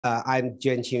I'm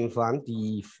Jian Qing Fan,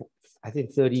 I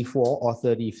think 34 or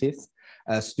 35th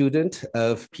student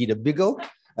of Peter Bickel.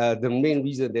 The main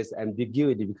reason there's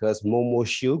ambiguity because Momo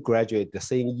Xu graduated the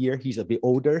same year. He's a bit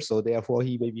older, so therefore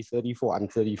he may be 34, I'm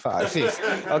 35.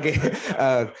 Okay,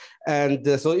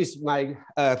 so it's my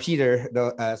Peter,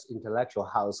 as intellectual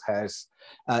house, has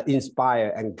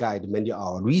inspired and guided many of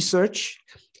our research,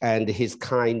 and his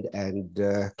kind and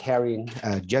caring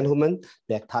gentleman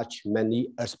that touch many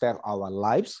aspects of our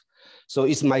lives. So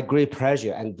it's my great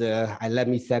pleasure, and let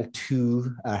me thank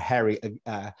to Harry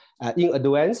in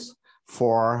advance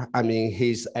for,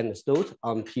 his anecdote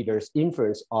on Peter's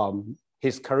influence on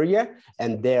his career,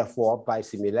 and therefore by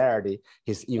similarity,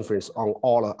 his influence on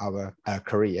all of our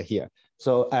career here.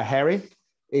 So Harry,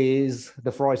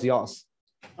 the floor is yours.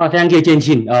 Thank you, Jian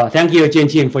Qing. Thank you, Jian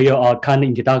Qing, for your kind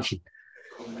introduction.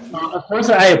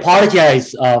 First, I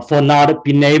apologize for not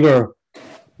being able to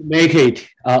make it.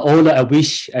 Although I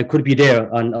wish I could be there.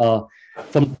 And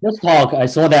from this talk, I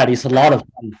saw that it's a lot of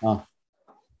fun.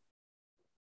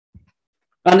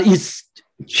 And it's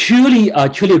truly a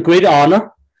great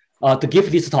honor to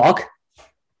give this talk.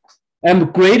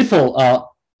 I'm grateful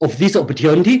of this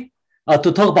opportunity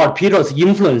to talk about Peter's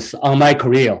influence on my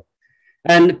career.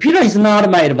 And Peter is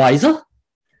not my advisor,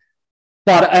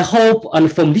 but I hope, and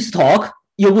from this talk,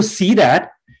 you will see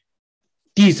that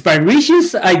the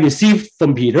inspirations I received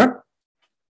from Peter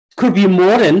could be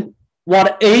more than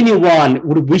what anyone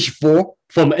would wish for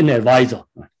from an advisor.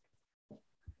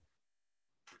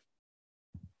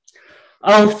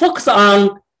 I'll focus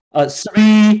on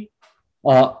three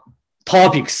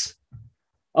topics: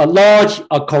 large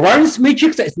covariance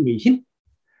matrix estimation,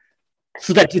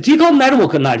 statistical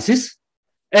network analysis,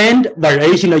 and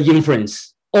variational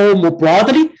inference, or more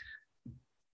broadly,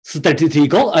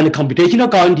 statistical and computational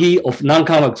guarantee of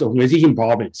non-convex optimization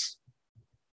problems.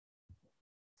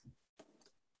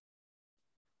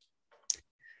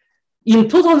 In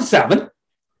 2007,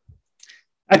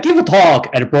 I gave a talk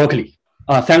at Berkeley,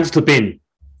 thanks to Ben.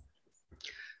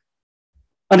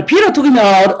 And Peter took me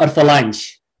out for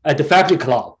lunch at the faculty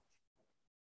club.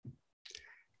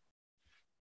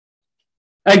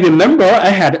 I remember I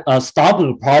had a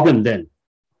stubborn problem then.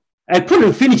 I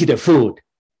couldn't finish the food.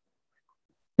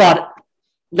 But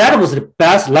that was the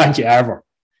best lunch ever.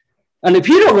 And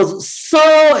Peter was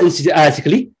so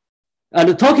enthusiastically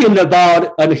and talking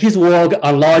about his work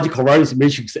on large covariance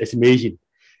matrix estimation.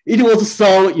 It was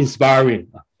so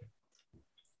inspiring.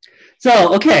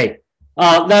 So, okay,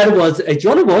 that was a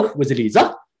joint work with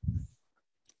Lisa.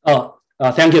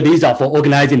 Thank you, Lisa, for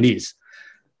organizing this.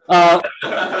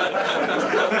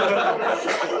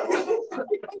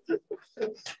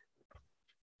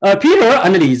 Peter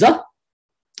and Lisa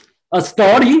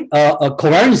study a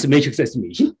covariance matrix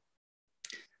estimation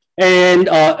and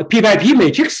P by P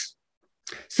matrix.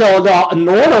 So there are an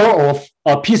order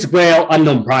of P square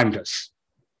unknown parameters.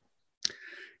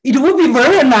 It would be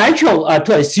very natural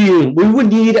to assume we would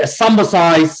need a sample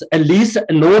size at least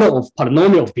an order of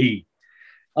polynomial of P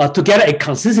to get a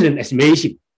consistent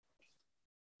estimation.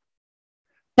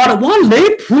 But what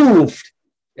they proved,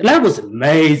 that was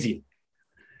amazing.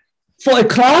 For a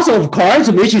class of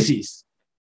covariance matrices,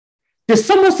 the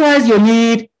sample size you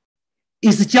need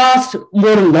is just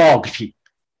more than log P.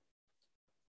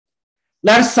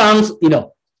 That sounds,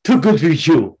 too good to be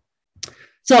true.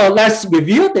 So let's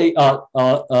review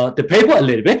the paper a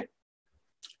little bit.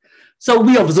 So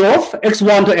we observe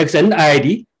X1 to Xn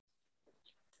ID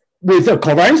with a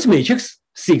covariance matrix,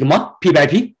 sigma, P by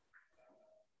P,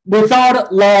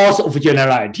 without loss of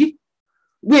generality.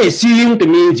 We assume the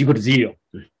mean is equal to 0.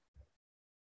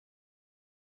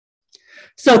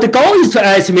 So the goal is to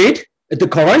estimate the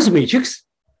covariance matrix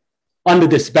under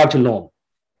the spectral norm.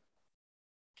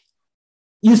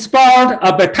 Inspired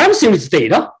by time series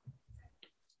data,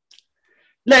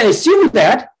 let's assume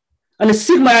that and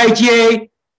sigma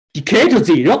IGA decay to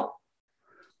 0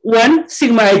 when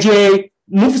sigma IGA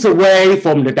moves away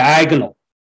from the diagonal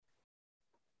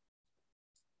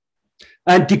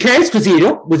and decays to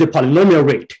 0 with a polynomial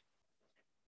rate.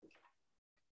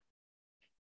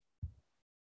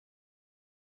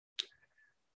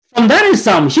 From that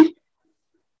assumption,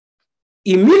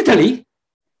 immediately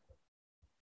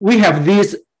we have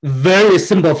this very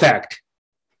simple fact.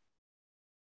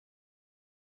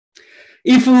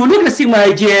 If we look at sigma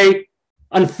IGA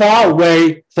and far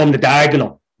away from the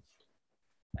diagonal,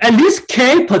 at least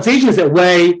k positions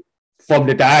away from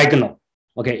the diagonal.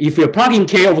 Okay, if you plug in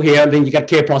k over here, then you get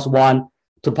k plus 1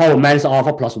 to power minus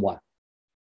alpha plus 1.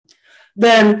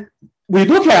 Then we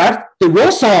look at the row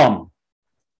sum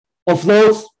of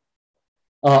those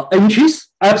entries,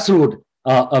 absolute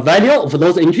value of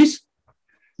those entries,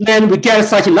 Then we get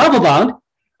such an upper bound,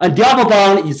 and the upper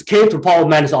bound is k to the power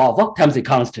minus alpha times a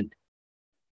constant.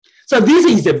 So this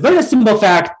is a very simple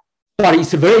fact, but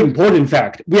it's a very important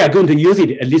fact. We are going to use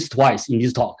it at least twice in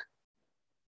this talk.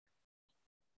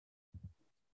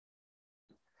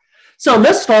 So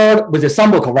let's start with the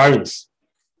sample covariance.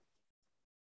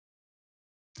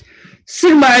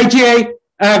 Sigma ij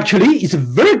actually is a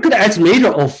very good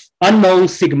estimator of unknown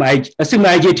sigma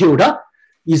ij tilde.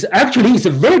 Is a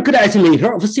very good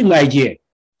estimator of sigma ij.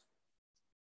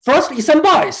 First, it's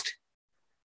unbiased.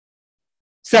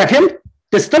 Second,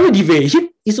 the standard deviation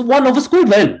is 1 over square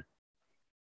root of n.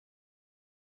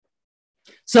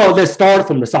 So let's start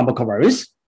from the sample covariance.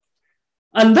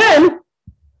 And then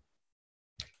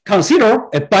consider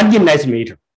a Bayesian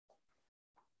estimator.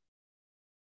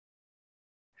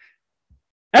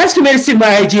 Estimate sigma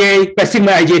ij by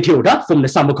sigma ij tilde from the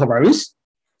sample covariance.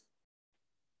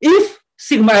 If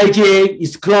sigma ij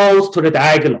is close to the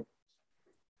diagonal.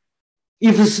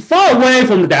 If it's far away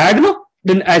from the diagonal,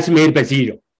 then estimate by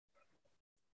 0.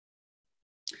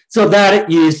 So that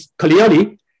is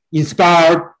clearly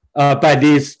inspired by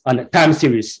this time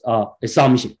series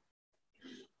assumption.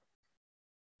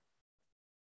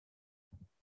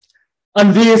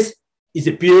 And this is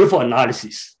a beautiful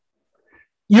analysis.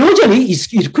 Usually,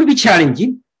 it could be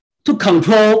challenging to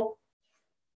control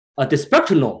the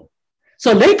spectral norm.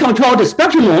 So they control the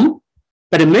spectral norm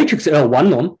by the matrix L1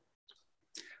 norm,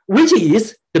 which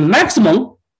is the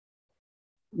maximum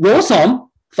row sum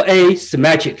for A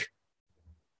symmetric,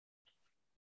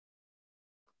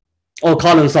 or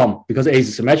column sum, because A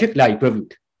is symmetric, they are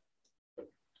equivalent.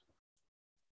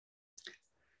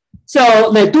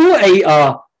 So they do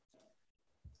a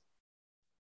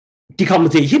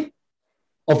decomposition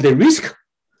of the risk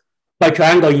by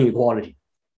triangle inequality.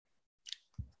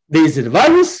 This is the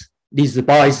variance, this is the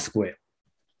bias square.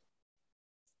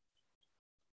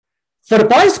 For the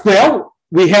bias square,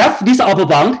 we have this upper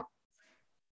bound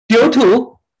due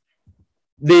to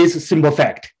this simple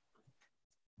fact.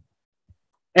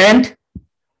 And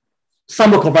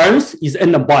sample covariance is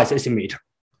n bias estimator.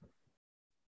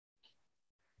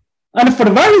 And for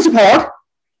the variance part,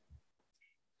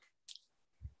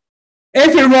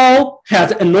 every row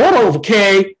has an order of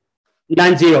k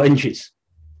non-zero entries.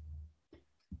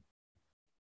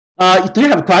 Do you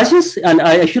have questions? And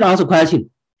I should answer question.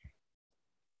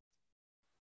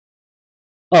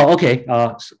 Oh, okay.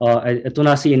 I do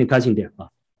not see any question there.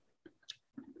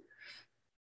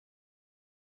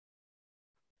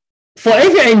 For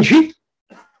every entry,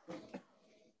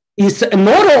 it's an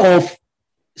order of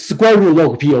square root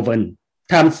log p over n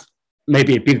times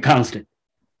maybe a big constant.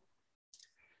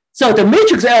 So the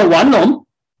matrix L1 norm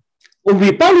will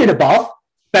be bounded above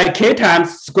by k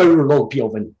times square root log p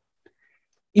over n.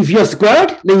 If you're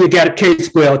squared, then you get k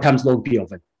squared times log p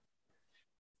over n.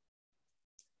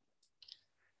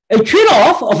 A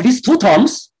trade-off of these two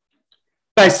terms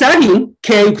by setting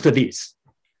k equal to this.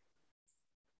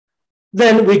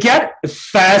 Then we get a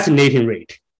fascinating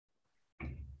rate.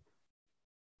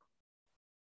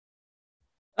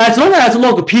 As long as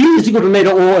log p is equal to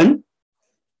later O n,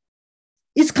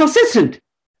 it's consistent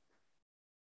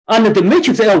under the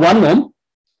matrix L1 norm,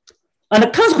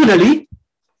 and consequently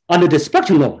under the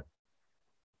spectral norm.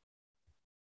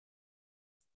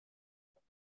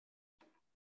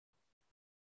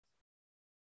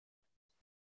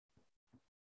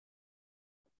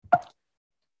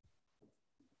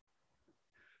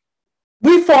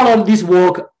 We followed this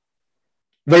work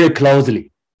very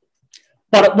closely,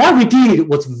 but what we did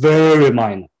was very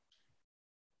minor.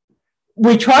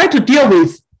 We tried to deal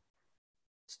with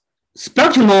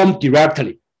spectral norm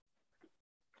directly.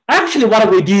 Actually, what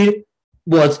we did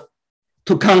was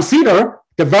to consider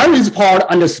the variance part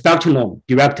under spectral norm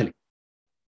directly.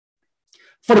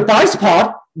 For the bias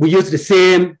part, we use the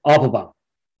same upper bound.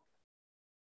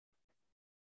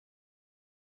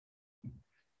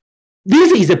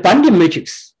 This is a Bayesian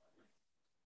matrix.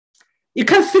 You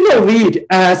can think of it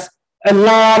as a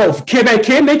lot of k by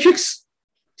k matrix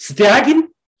stacking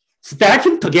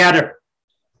together.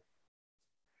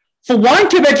 For one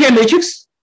k by k matrix,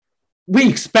 we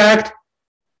expect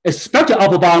a spectral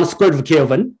upper bound square root of k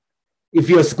of n. If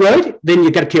you're squared, then you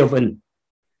get k of n.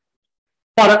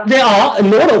 But there are a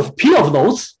lot of p of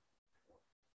those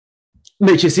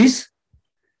matrices.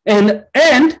 And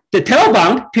the tail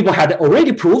bound, people had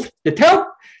already proved the tail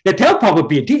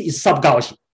probability is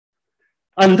sub-Gaussian.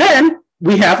 And then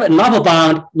we have an upper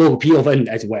bound log p of n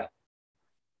as well.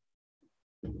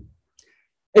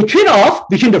 A trade-off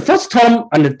between the first term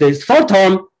and the third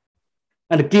term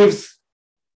and gives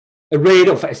a rate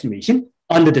of estimation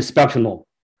under the spectral norm.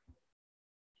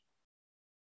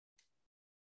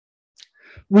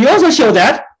 we also show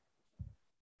that,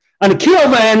 and K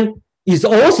of n is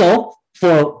also,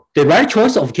 for the right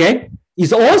choice of K,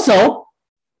 is also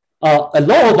a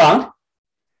lower bound,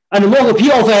 and log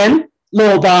P of n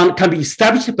lower bound can be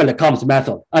established by the Combs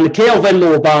method, and K of n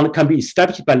lower bound can be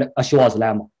established by the Schwarz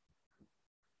lemma.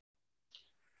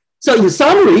 So in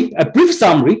summary, a brief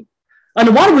summary,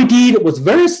 and what we did was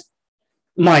very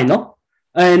minor,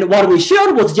 and what we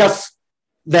showed was just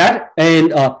that,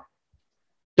 and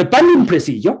the binding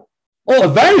procedure, or a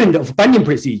variant of binding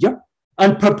procedure,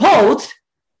 and proposed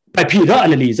by Peter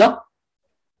and Lisa,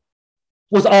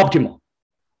 was optimal.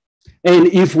 And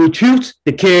if we choose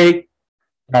the K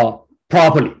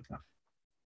properly.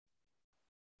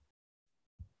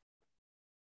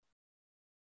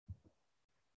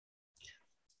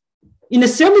 In the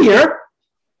same year,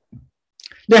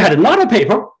 they had another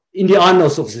paper in the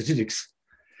Annals of Statistics.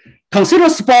 Consider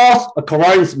sparse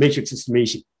covariance matrix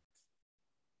estimation.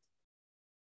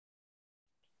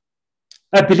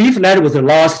 I believe that was the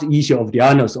last issue of the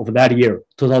Annals of that year,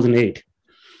 2008.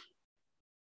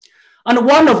 And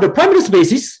one of the primary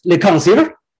spaces they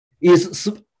consider is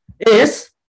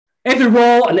every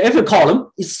row and every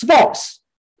column is sparse.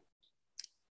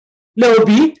 There will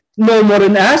be no more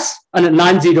than S and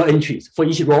non-zero entries for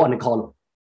each row and column.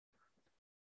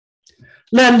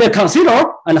 Then they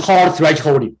consider a hard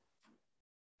thresholding,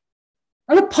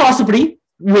 and possibly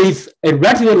with a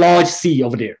relatively large C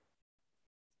over there.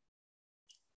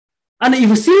 And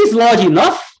if C is large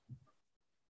enough,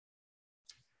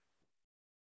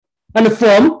 and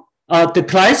from the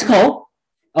classical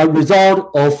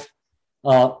result of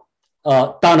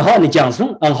Donahoe and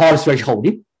Johnson on hard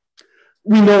thresholding,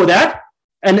 we know that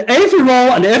and every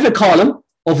row and every column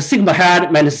of sigma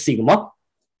hat minus sigma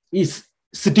is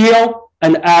still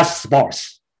an S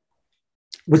sparse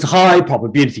with high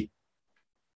probability.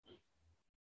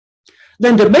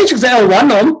 Then the matrix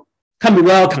L1 can be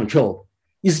well controlled.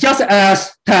 It's just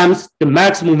S times the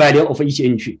maximum value of each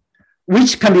entry,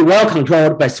 which can be well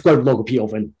controlled by square root log P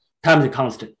of n times the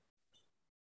constant.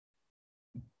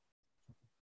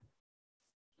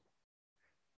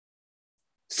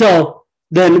 So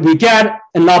then we get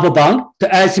an upper bound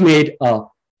to estimate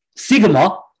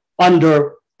sigma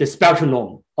under the spectral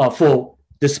norm for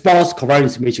the sparse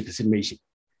covariance matrix estimation.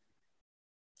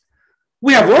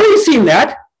 We have already seen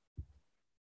that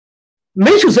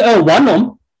matrix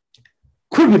L1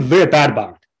 could be very bad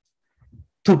bound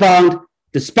to bound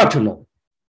the spectral norm.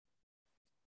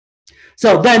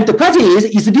 So then the question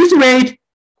is this rate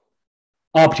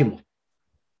optimal?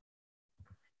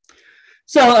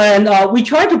 So, and we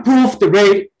try to prove the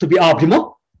rate to be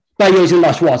optimal by using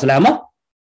the Schwarz lemma.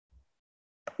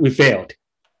 We failed.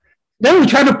 Then we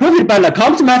tried to prove it by the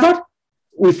Combs method.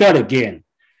 We failed again.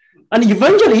 And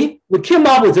eventually, we came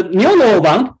up with a new lower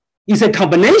bound. It's a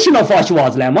combination of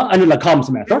Schwarz lemma and the Combs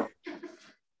method.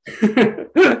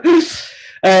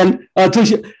 and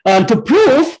to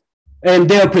prove and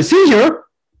their procedure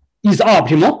is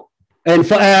optimal and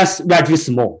for S relatively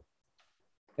small.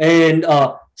 And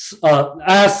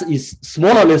S is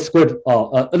smaller than square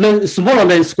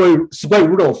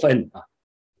root of n.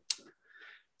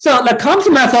 So the Combs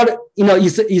method,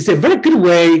 is a very good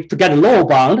way to get a lower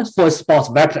bound for a sparse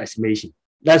vector estimation.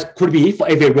 That could be for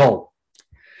every row.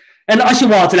 And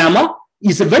Schwarz lemma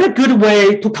is a very good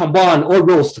way to combine all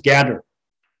rows together,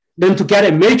 then to get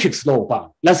a matrix lower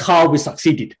bound. That's how we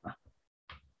succeeded.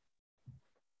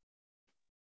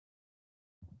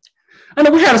 And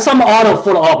we have some other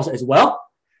follow-ups as well.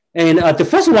 And the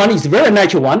first one is a very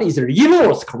natural one, is the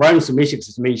inverse covariance matrix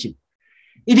estimation.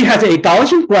 It has a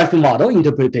Gaussian graphic model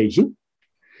interpretation.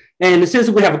 And since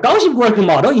we have a Gaussian graphic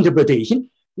model interpretation,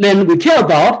 then we care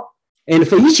about, and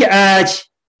for each edge,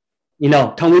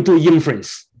 can we do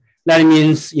inference? That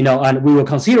means, and we will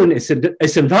consider a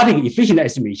asymptotic efficient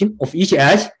estimation of each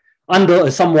edge under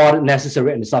a somewhat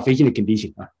necessary and sufficient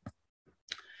condition.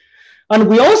 And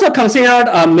we also considered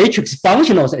a matrix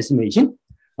functional estimation,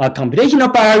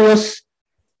 computational barriers,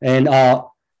 and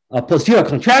posterior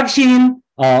contraction,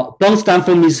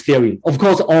 Bernstein-Fermi's theory. Of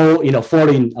course, all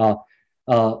following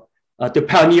the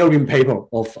pioneering paper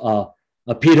of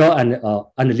Peter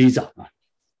and Lisa.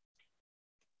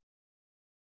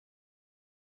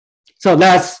 So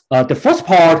that's the first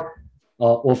part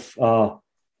of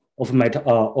my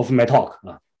talk.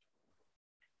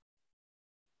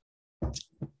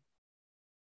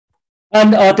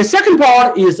 And the second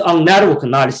part is on network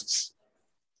analysis.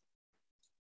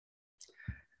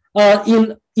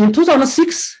 In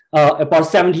 2006, about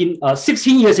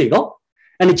 16 years ago,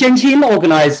 and Jianqin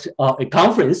organized a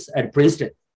conference at Princeton,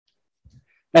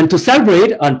 and to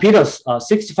celebrate on Peter's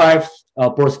 65th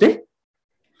birthday.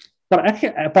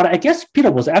 but I guess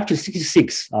Peter was actually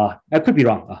 66. I could be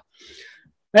wrong.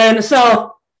 And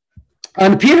so,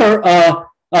 and Peter,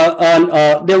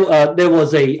 there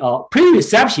was a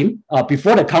pre-reception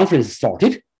before the conference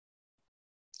started.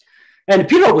 And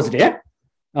Peter was there,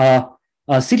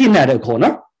 sitting at a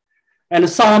corner. And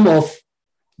some of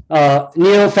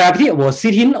Yale faculty were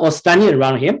sitting or standing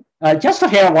around him just to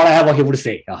hear whatever he would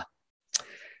say.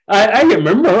 I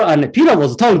remember, and Peter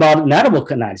was talking about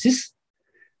network analysis,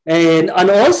 and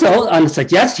also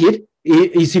suggested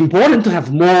it's important to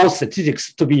have more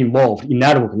statistics to be involved in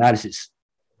network analysis.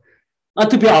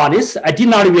 To be honest, I did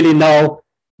not really know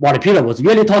what Peter was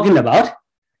really talking about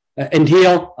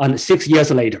until 6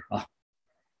 years later.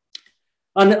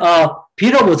 And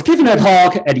Peter was giving a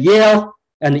talk at Yale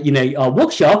and in a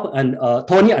workshop, and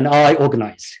Tony and I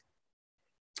organized.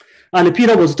 And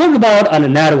Peter was talking about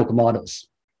network models.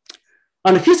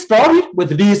 And he started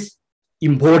with this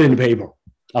important paper,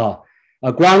 a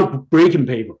groundbreaking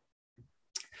paper.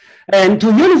 And to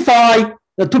unify,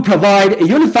 to provide a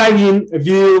unifying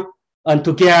view and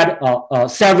to get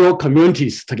several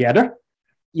communities together,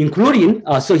 including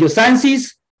social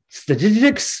sciences,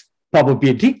 statistics,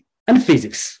 probability, and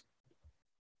physics.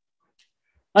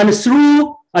 And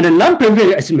through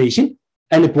non-privileged estimation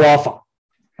and graphing,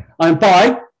 and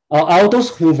by Aldous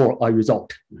Hoover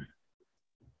result.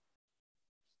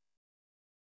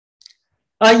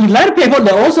 In that paper,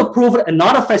 they also proved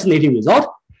another fascinating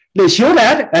result. They show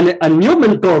that a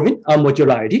Newman-Gordon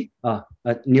modularity,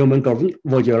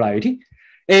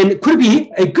 and could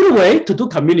be a good way to do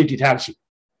community detection.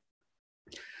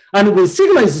 And when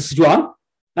sigma is strong,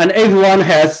 and everyone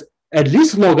has at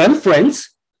least log n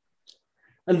friends,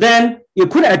 and then you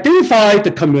could identify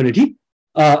the community,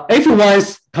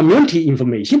 everyone's community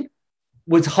information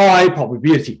with high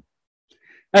probability.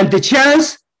 And the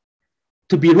chance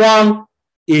to be wrong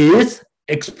is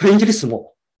exponentially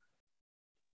small.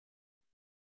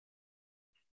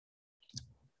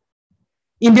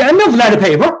 In the end of that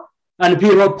paper, and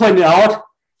Peter pointed out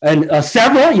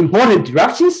several important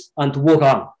directions to work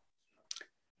on.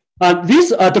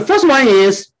 The first one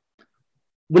is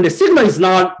when the sigma is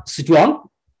not strong,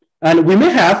 and we may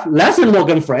have less than log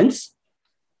n friends.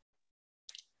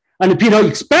 And Peter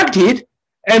expected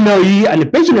MLE and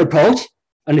Bayesian approach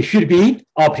and should be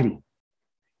optimal.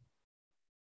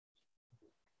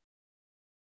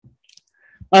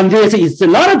 And this is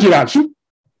another direction.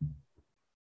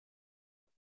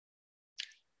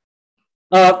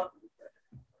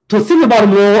 To think about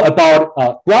more about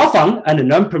graphing and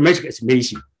non-parametric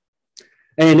estimation.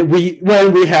 And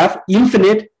when we have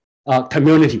infinite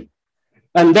community.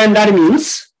 And then that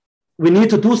means we need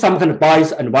to do some kind of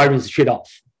bias and variance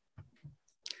trade-off.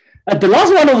 And the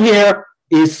last one over here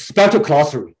is spectral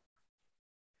clustering.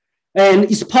 And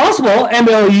it's possible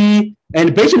MLE and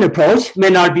Bayesian approach may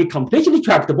not be computationally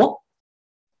tractable.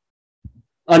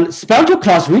 And spectral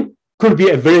clustering could be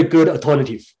a very good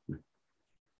alternative.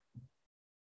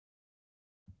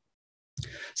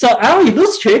 So I'll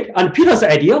illustrate Peter's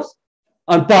ideas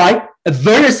by a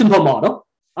very simple model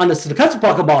and a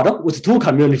stochastic model with two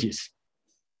communities.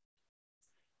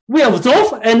 We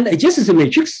observe an adjacency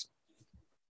matrix.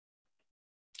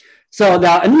 So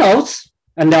there are n nodes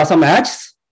and there are some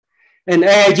edges, and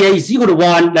Aij is equal to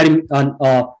 1,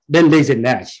 then there is an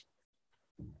edge.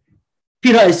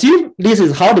 Peter assumed this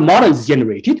is how the model is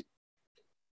generated.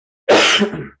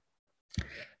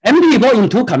 M people in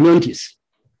two communities.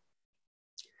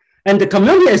 And the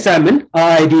community assignment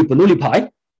are the Bernoulli pi.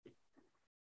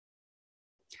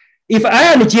 If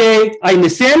I and j are in the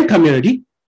same community,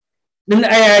 then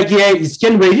Aij is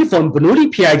generated from Bernoulli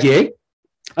Pij,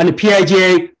 and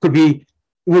Pij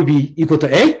will be equal to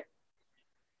A.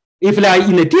 If they are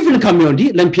in a different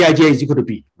community, then Pij is equal to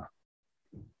B.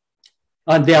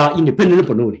 And they are independent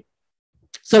Bernoulli.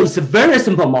 So it's a very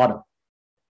simple model.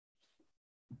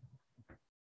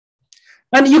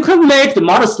 And you can make the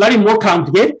model slightly more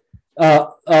complicated,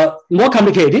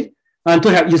 and to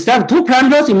have, instead of 2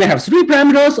 parameters, you may have 3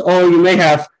 parameters, or you may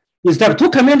have, instead of 2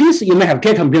 communities, you may have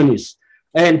k communities.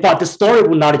 But the story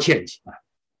will not change.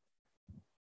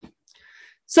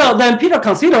 So then Peter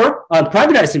considered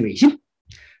private estimation.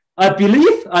 I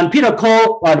believe, and Peter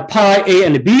called pi A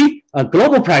and B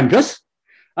global parameters,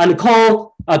 and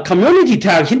called community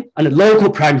detection and local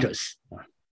parameters.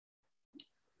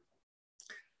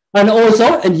 And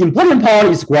also, an important part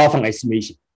is graphing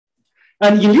estimation.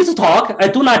 And in this talk, I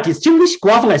do not distinguish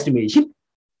graphing estimation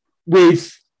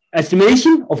with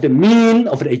estimation of the mean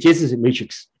of the adjacency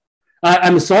matrix.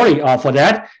 I'm sorry for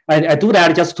that. I do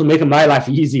that just to make my life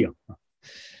easier.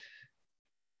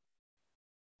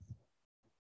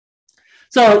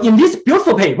 So in this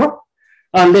beautiful paper,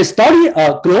 And they study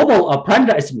global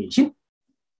parameter estimation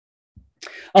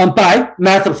by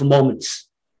method of moments.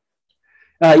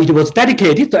 It was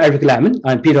dedicated to Eric Lemon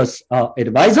and Peter's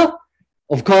advisor,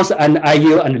 of course, and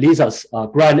Yale and Lisa's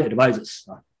grant advisors.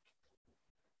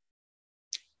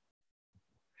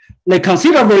 They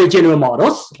consider very general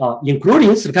models, including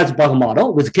stochastic Bickel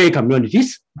model with K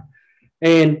communities,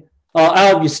 and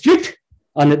I'll restrict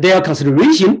their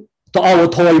consideration to our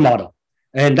toy model,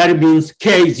 and that means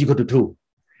K is equal to 2.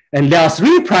 And there are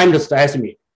 3 parameters to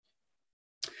estimate.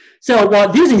 So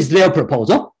this is their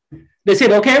proposal. They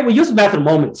said, okay, we use method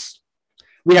moments.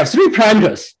 We have 3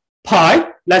 parameters.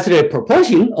 Pi, that's the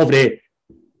proportion of the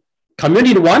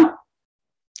community 1.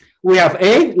 We have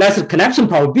A, that's the connection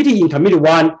probability in community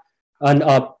 1, and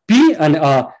B, and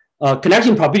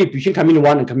connection probability between community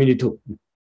 1 and community 2.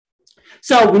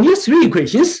 So we use 3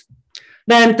 equations.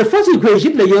 Then the first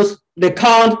equation, they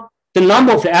count the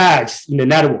number of the edges in the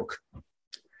network.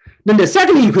 Then the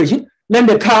second equation, then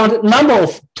they count number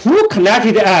of 2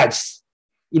 connected edges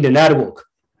in the network.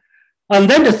 And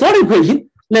then the third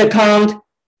equation, they count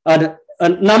a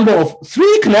number of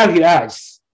 3 connected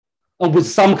edges with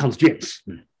some constraints.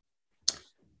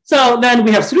 So then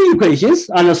we have 3 equations,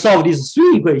 and solve these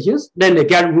 3 equations, then they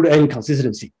get root n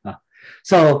consistency.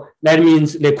 So that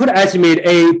means they could estimate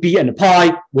A, B, and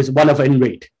pi with 1/n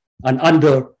rate and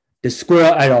under the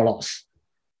square error loss.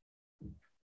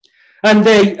 And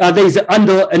there is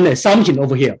under an assumption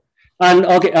over here. And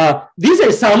okay, this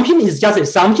assumption is just an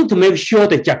assumption to make sure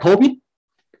that Jacobi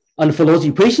and for those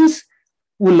equations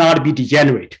will not be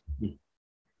degenerate.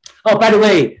 Oh, by the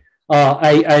way,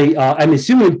 I'm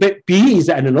assuming B is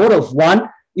an order of 1.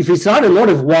 If it's not an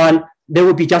order of 1, there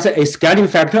will be just a scaling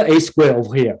factor A squared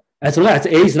over here. As long as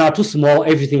A is not too small,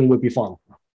 everything will be fine.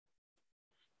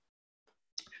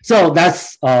 So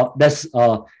that's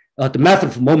the method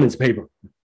of moments paper.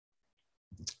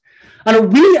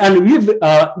 And we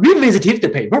revisited the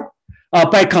paper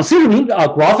by considering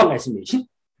Graphon estimation.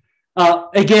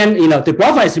 Again, the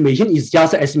Graphon estimation is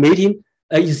just estimating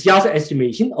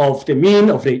estimation of the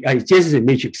mean of the adjacency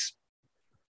matrix.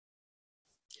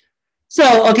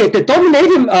 So okay, the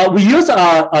dominating we use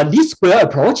a least square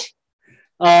approach,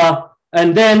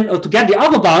 and then to get the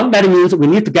upper bound, that means we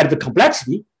need to get the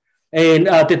complexity, and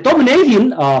the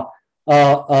dominating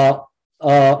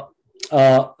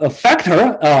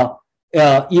factor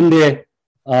in the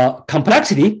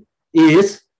complexity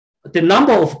is the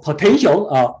number of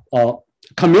potential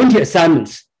community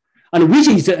assignments, and which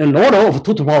is an order of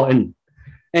 2 to the power n.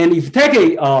 And if you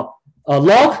take a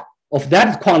log of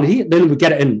that quantity, then we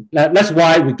get n. That's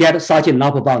why we get such an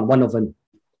upper bound 1/n.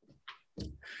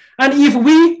 And if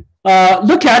we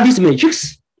look at this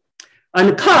matrix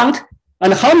and count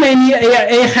and how many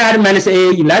A hat minus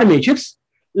A in that matrix,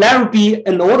 that would be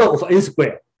an order of n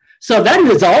squared. So that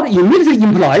result immediately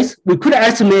implies we could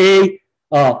estimate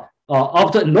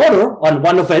up to an order on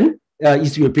 1/n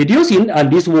is reproducing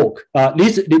and this work,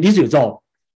 this result,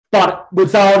 but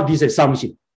without this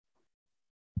assumption.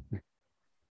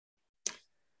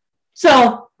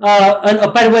 So,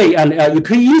 and by the way, you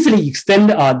can easily extend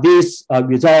this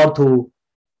result to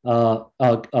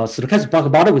stochastic Bickel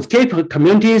model with K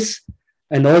communities,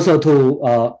 and also to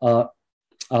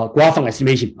Graphon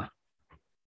estimation.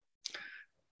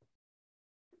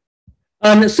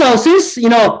 And so, since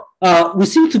we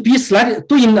seem to be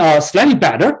doing slightly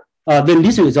better than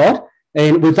this result,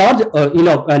 and without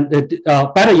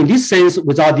better in this sense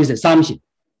without this assumption.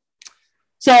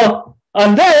 So.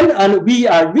 And then we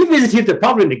revisited the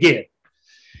problem again.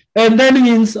 And that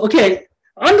means, okay,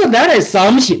 under that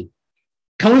assumption,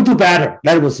 can we do better?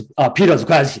 That was Peter's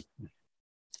question.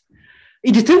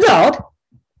 It turns out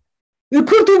we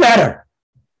could do better.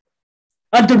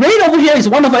 And the rate over here is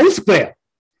 1/n squared.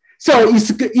 So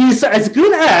it's as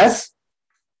good as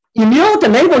you know the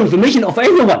label information of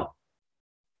everyone.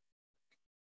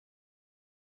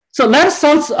 So that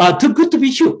sounds too good to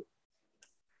be true.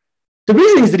 The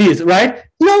reason is this, right?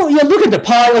 You look at the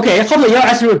pi, okay, how do you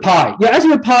estimate pi? You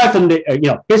estimate pi from the,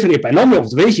 basically binomial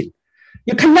observation.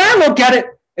 You can never get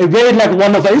a rate like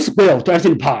 1/n squared to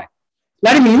estimate pi.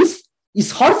 That means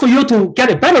it's hard for you to get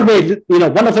a better rate,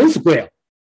 1/n squared.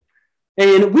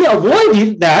 And we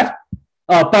avoided that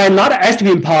by not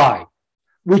estimating pi.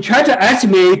 We try to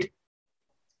estimate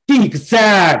the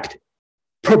exact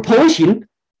proportion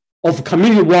of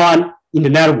community 1 in the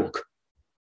network.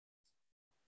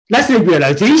 That's the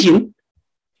realization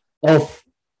of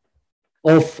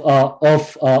the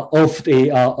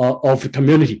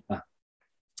community.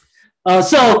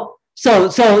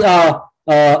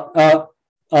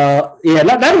 Yeah,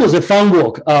 that was a fun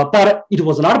work, but it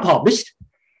was not published.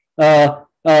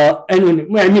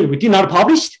 and I mean, we did not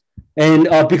publish, and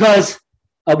because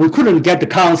we couldn't get the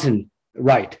constant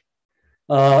right.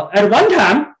 At one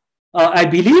time, I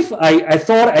believe I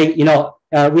thought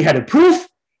we had a proof,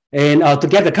 and to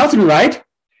get the constant right,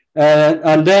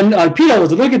 and then Peter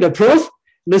was looking at the proof.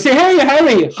 And they say, "Hey,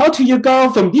 Harry, how do you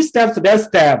go from this step to that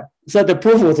step?" So the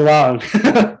proof was wrong.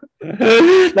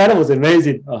 That was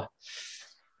amazing.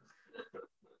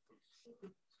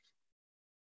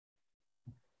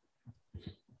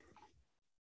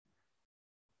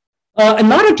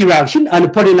 Another direction,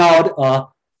 and putting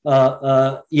out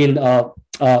in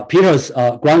Peter's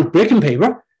groundbreaking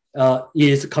paper,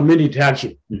 is community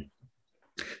detection.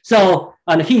 So,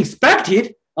 and he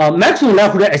expected maximum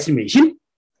likelihood estimation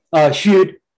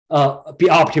should be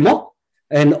optimal,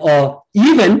 and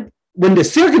even when the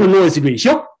signal noise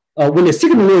ratio,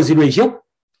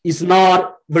 is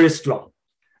not very strong.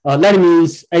 That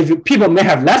means if people may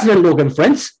have less than log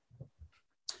friends.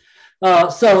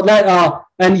 So that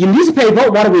and in this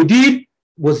paper, what we did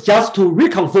was just to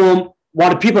reconfirm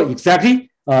what people exactly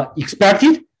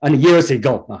expected and years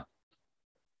ago.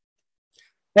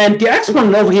 And the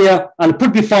exponent over here and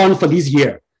could be found for this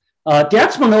year. The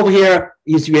exponent over here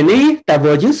is Rene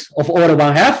divergence of order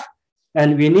 1/2,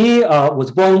 and Rene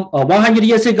was born 100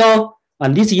 years ago,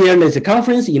 and this year there's a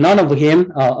conference in honor of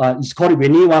him. It's called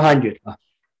Rene 100.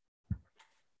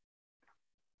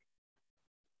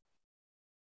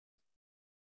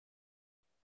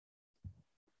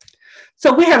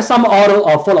 So we have some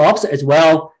auto follow-ups as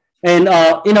well, and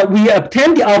we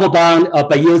obtained the upper bound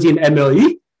by using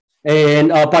MLE, and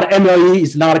but MLE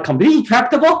is not completely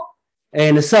tractable,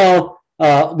 and so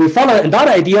we followed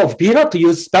another idea of Peter to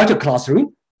use spectral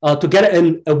clustering to get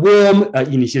a warm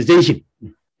initialization.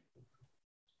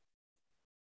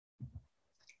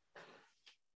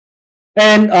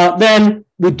 And then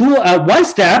we do a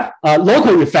one-step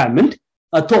local refinement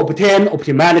to obtain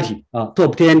optimality, to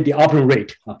obtain the optimum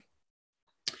rate.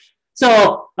 So,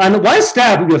 and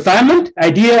one-step refinement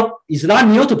idea is not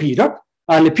new to Peter,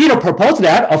 and Peter proposed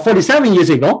that 47 years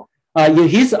ago in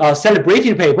his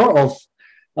celebrated paper of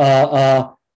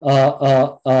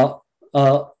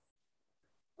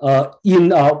in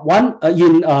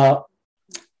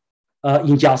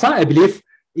Jiaoshan, I believe,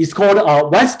 it's called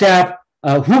one-step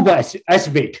Huber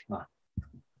estimate.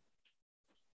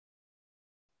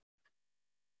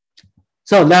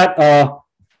 So that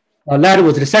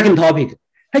was the second topic.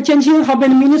 Hey, Jianqing, how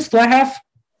many minutes do I have?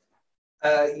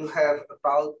 You have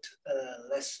about,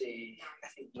 let's say, I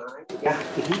think 9. Yeah,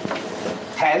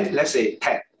 10. Let's say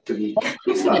 10 to be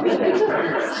started.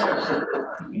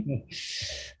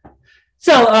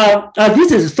 So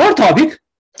this is the third topic,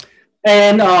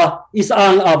 and it's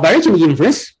on variational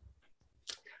inference.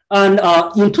 And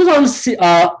in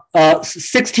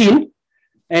 2016,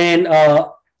 and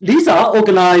Lisa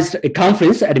organized a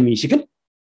conference at Michigan,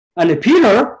 and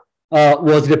Peter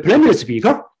was the plenary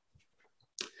speaker,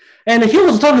 and he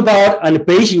was talking about an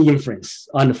Bayesian inference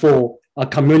and for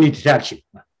community detection.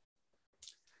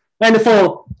 And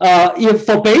for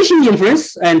Bayesian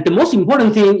inference, and the most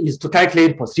important thing is to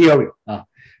calculate posterior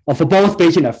for both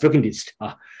Bayesian and frequentist.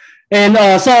 And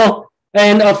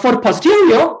for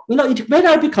posterior, it may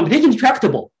not be computationally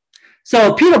tractable.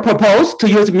 So Peter proposed to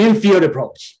use mean field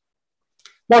approach.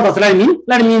 What does that mean?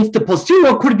 That means the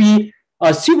posterior could be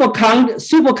super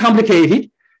complicated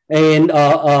and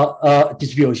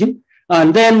distribution,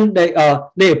 and then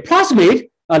they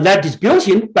approximate that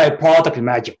distribution by product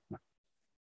magic.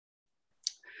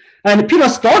 And Peter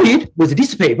started with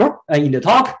this paper in the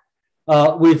talk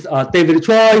with David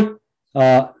Choi,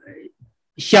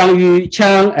 Xiangyu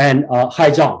Chang, and Hai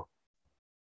Zhang.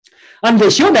 And they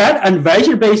show that and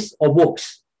variation base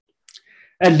works,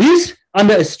 at least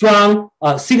under a strong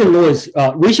signal noise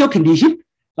ratio condition.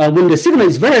 When the signal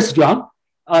is very strong,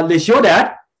 they show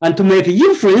that, and to make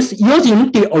inference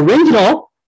using the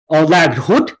original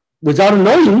likelihood without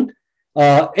knowing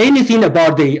anything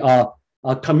about the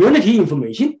community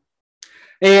information,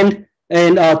 and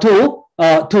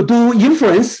to do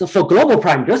inference for global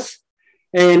parameters,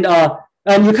 and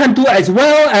you can do as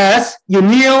well as you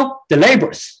knew the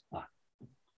labels.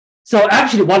 So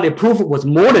actually, what they proved was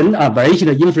more than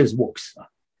variational inference works.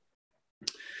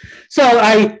 So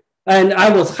I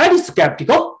was highly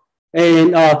skeptical,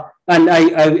 and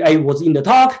I was in the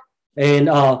talk, and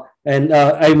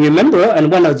I remember,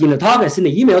 and when I was in the talk, I sent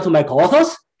an email to my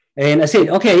co-authors, and I said,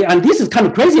 okay, and this is kind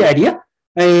of crazy idea,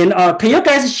 and can you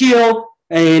guys show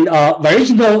and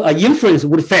variational inference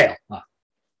would fail?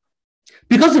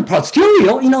 Because the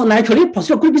posterior, naturally,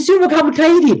 posterior could be super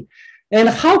complicated, and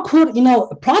how could,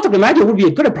 product magic would be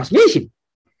a good approximation?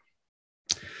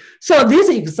 So this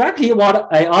is exactly what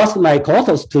I asked my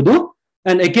co-authors to do.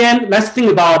 And again, let's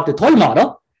think about the toy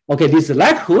model. Okay, this is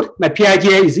likelihood. My Pij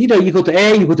is either equal to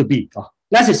A, equal to B.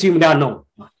 Let's assume they are known.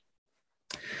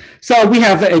 So we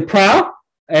have a prior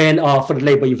and for the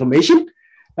label information,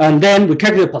 and then we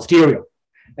calculate posterior,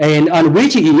 and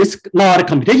which is not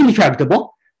computationally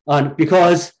tractable, and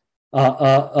because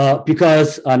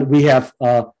we have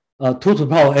 2 to the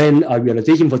power n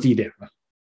realization for Z there.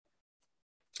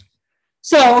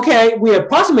 So okay, we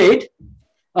approximate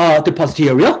the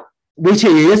posterior, which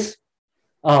is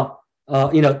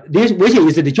this which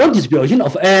is the joint distribution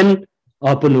of n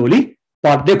Bernoulli,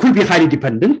 but they could be highly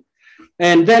dependent,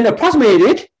 and then approximate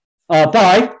it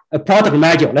by a product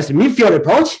measure. That's the mean field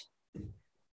approach.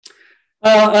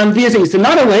 And this is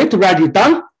another way to write it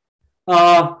down.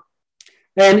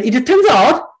 And it turns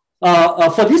out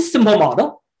for this simple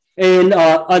model, and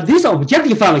this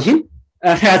objective function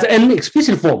has an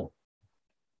explicit form.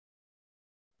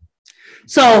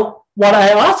 So what I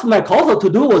asked my co-author to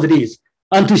do was this,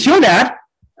 and to show that,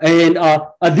 and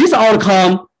this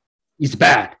outcome is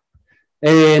bad,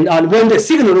 and when the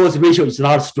signal noise ratio is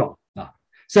not strong.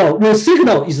 So when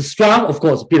signal is strong, of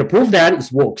course, Peter proved that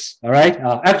it works. All right,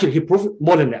 actually he proved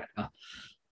more than that.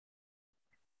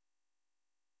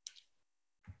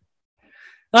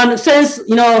 And since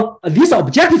this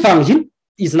objective function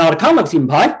is not convex in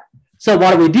pi, so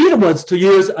what we did was to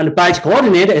use a batch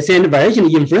coordinate ascending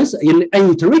variational inference in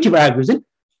an iterative algorithm,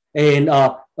 and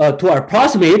to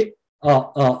approximate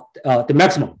the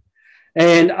maximum.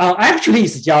 And actually,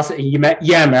 it's just an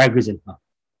EM algorithm.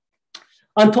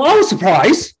 And to our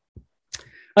surprise,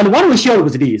 and what we showed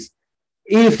was this: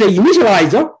 if the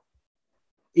initializer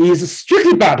is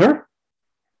strictly better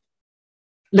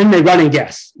than the running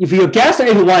guess, if your guess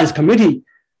everyone is community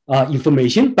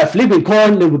information by flipping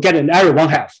coin, then we get an error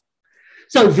 1/2.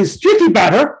 So if it's strictly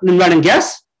better than running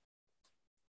guess,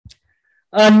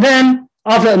 and then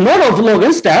after a lot of log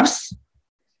n steps,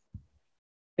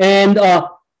 and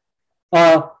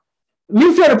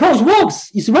mean field approach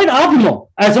works, it's very optimal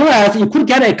as long as you could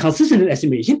get a consistent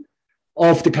estimation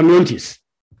of the communities.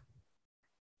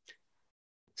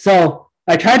 So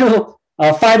I tried to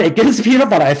fight against Peter,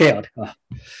 but I failed.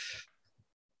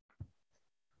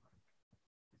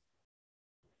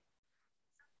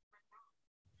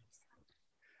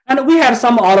 And we had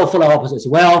some other follow-ups as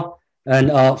well. And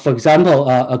for example,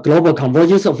 a global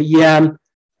convergence of EM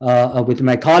with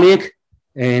my colleague,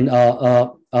 and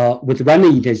with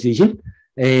random initialization,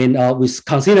 and we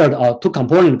considered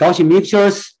 2-component Gaussian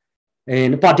mixtures,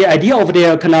 but the idea over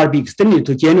there cannot be extended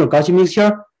to general Gaussian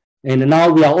mixture, and now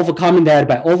we are overcoming that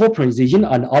by over-parameterization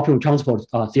and optimal transport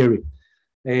theory.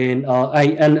 And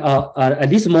at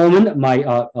this moment, my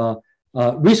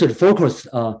research focus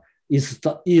is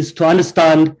to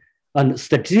understand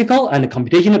statistical and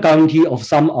computational guarantee of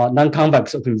some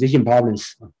non-convex optimization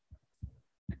problems.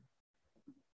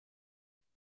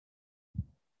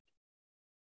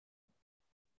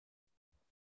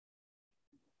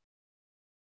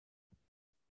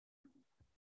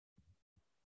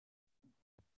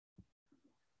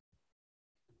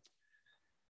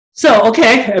 So,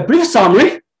 okay, a brief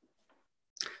summary.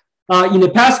 In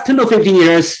the past 10 to 15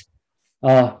 years,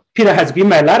 Peter has been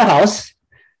my lighthouse,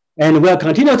 and will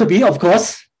continue to be, of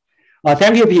course.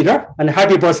 Thank you, Peter, and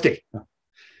happy birthday.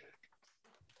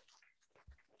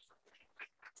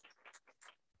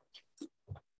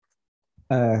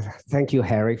 Thank you,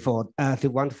 Harry, for the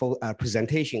wonderful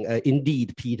presentation.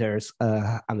 Indeed, Peter's,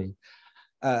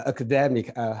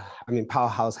 academic,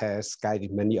 powerhouse has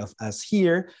guided many of us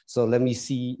here. So let me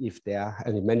see if there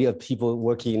are many of people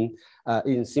working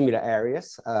in similar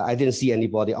areas. I didn't see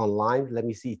anybody online. Let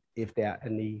me see if there are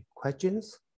any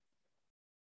questions.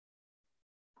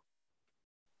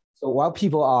 So while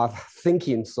people are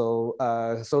thinking, so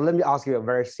let me ask you a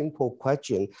very simple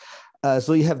question.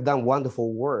 So you have done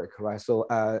wonderful work, right? So,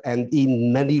 and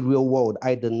in many real world,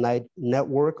 either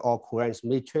network or covariance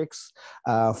matrix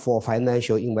for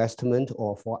financial investment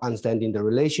or for understanding the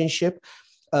relationship.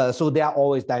 So there are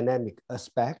always dynamic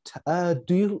aspect.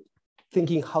 Do you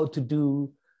thinking how to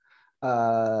do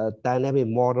dynamic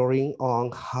modeling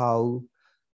on how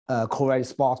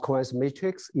covariance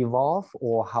matrix evolve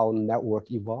or how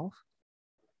network evolve?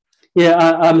 Yeah,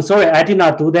 I'm sorry, I did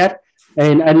not do that.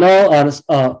 And I know,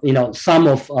 some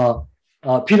of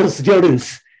Peter's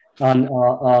students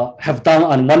have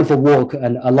done wonderful work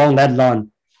and along that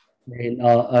line,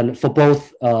 and for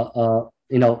both, for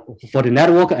the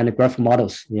network and the graphic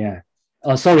models. Yeah.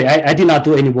 Sorry, I did not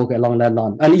do any work along that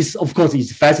line, and of course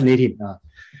it's fascinating.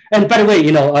 And by the way,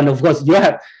 and of course you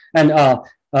have, and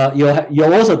you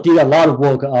also did a lot of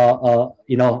work,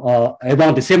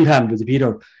 around the same time with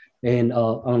Peter. and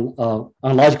on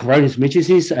large covariance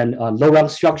matrices and low rank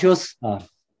structures.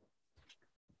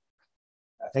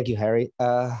 Thank you, Harry.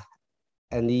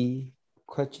 Any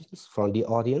questions from the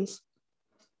audience?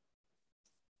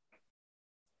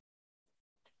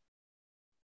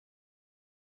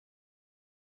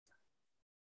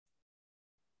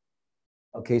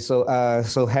 Okay, so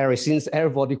Harry, since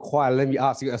everybody quiet, let me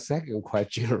ask you a second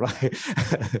question, right?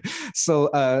 So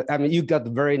I mean, you got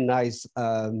very nice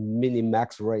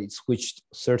minimax rates, which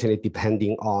certainly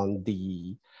depending on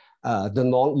the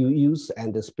norm you use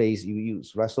and the space you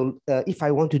use, right? So if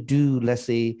I want to do, let's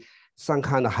say, some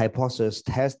kind of hypothesis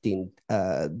testing,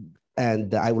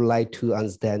 and I would like to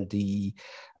understand the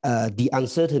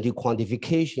uncertainty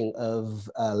quantification of,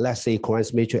 let's say,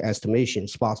 covariance matrix estimation,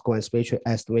 sparse covariance matrix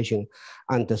estimation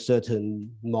under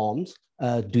certain norms.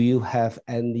 Do you have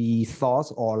any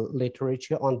thoughts or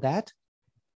literature on that?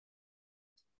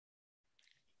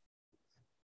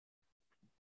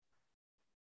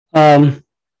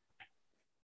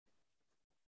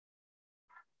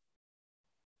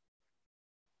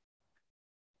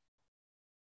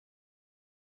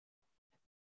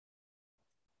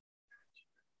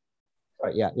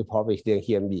 Yeah, you probably didn't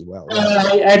hear me well.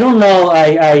 I don't know.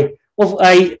 What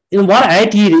I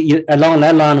did along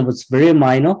that line was very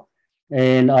minor,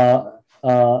 and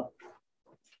I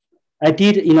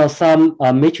did some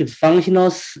matrix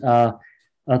functionals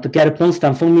to get a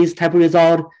Bernstein-Fourmies type of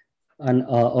result, and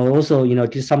also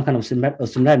did some kind of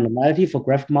symmetric normality for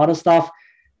graphic model stuff,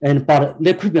 but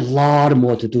there could be a lot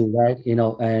more to do, right?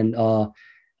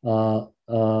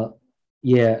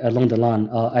 Yeah, along the line.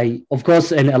 Of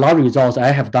course, and a lot of results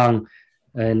I have done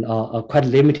and are quite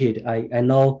limited. I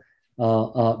know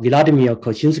Vladimir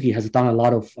Kosinski has done a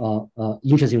lot of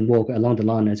interesting work along the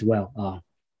line as well.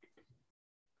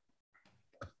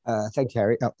 Thank you,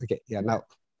 Harry. Oh, okay, yeah, now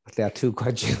there are two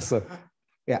questions. So,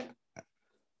 yeah.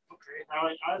 Okay,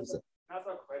 Harry, I have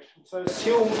another question. So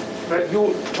assume that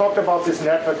you talked about this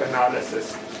network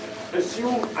analysis.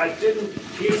 Assume I didn't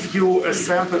give you a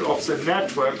sample of the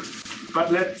network, but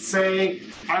let's say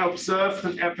I observed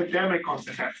an epidemic on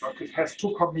the network. It has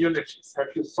two communities. Have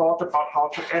you thought about how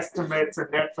to estimate the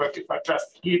network if I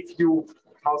just give you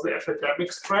how the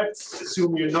epidemic spreads?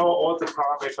 Assume you know all the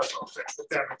parameters of the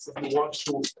epidemics and you want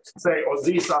to say, oh,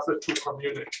 these are the two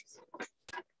communities.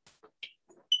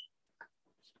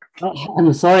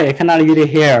 I'm sorry, I cannot really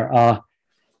hear.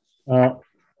 Do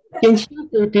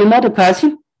you know the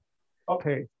question?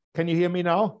 Okay, can you hear me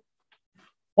now?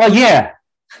 Oh, yeah.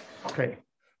 Okay.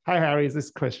 Hi, Harry, this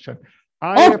is Christian.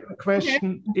 I have a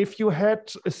question. If you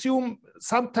had, assume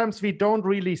sometimes we don't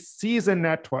really see the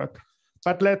network,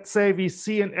 but let's say we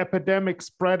see an epidemic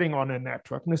spreading on a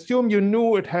network, and assume you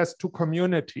knew it has two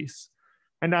communities.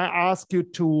 And I ask you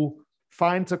to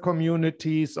find the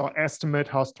communities or estimate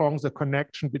how strong the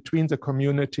connection between the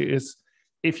community is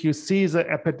if you see the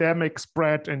epidemic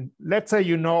spread, and let's say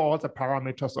you know all the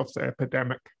parameters of the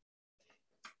epidemic.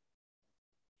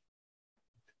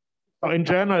 So in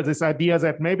general, this idea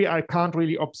that maybe I can't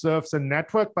really observe the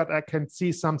network, but I can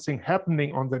see something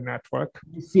happening on the network.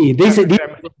 You see, this is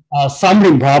a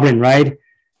sampling problem, right?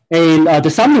 And the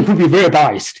sampling could be very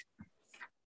biased.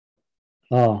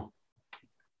 Oh,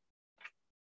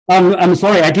 I'm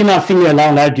sorry, I did not think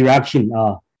along that direction.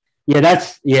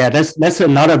 That's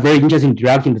another very interesting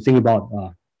direction to think about.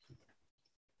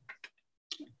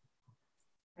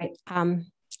 Right.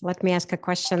 Let me ask a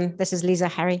question. This is Lisa,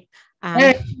 Harry.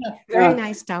 Hey. Very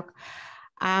nice talk.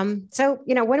 So,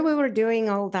 when we were doing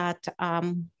all that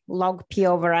log P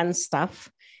over N stuff,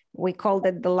 we called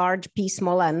it the large P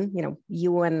small n,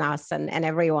 you and us and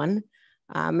everyone,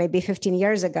 maybe 15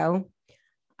 years ago.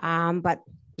 But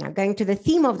now going to the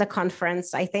theme of the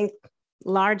conference, I think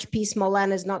large P small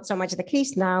n is not so much the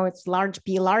case now. It's large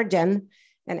P large n,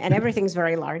 and everything's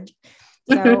very large.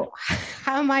 So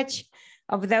how much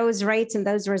of those rates and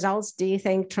those results do you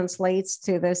think translates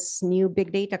to this new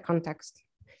big data context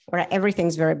where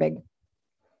everything's very big?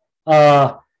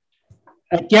 I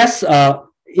guess,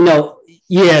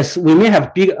 yes, we may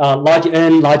have big, large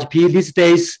N, large P these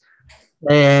days.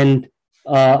 And,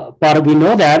 but we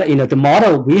know that, the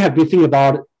model we have been thinking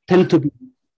about tend to be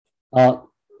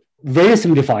very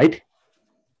simplified.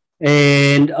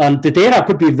 And the data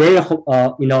could be very,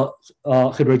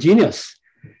 heterogeneous.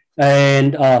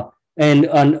 And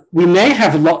we may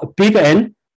have a big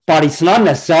N, but it's not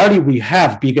necessarily we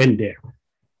have big N there,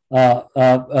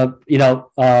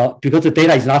 because the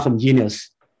data is not homogeneous.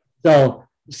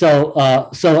 So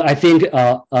I think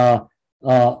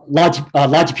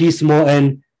large P small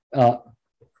n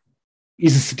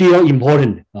is still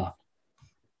important.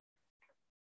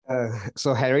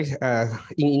 So Harry,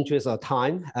 in interest of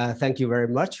time, thank you very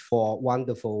much for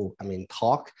wonderful,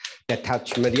 talk that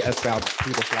touched many aspects of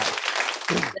Peter's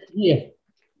life. Yeah.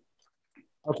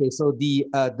 Okay, so the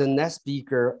next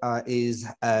speaker is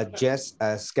Jess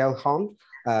Skelhorn,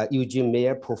 Eugene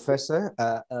Mayer Professor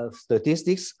of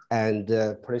Statistics and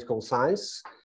Political Science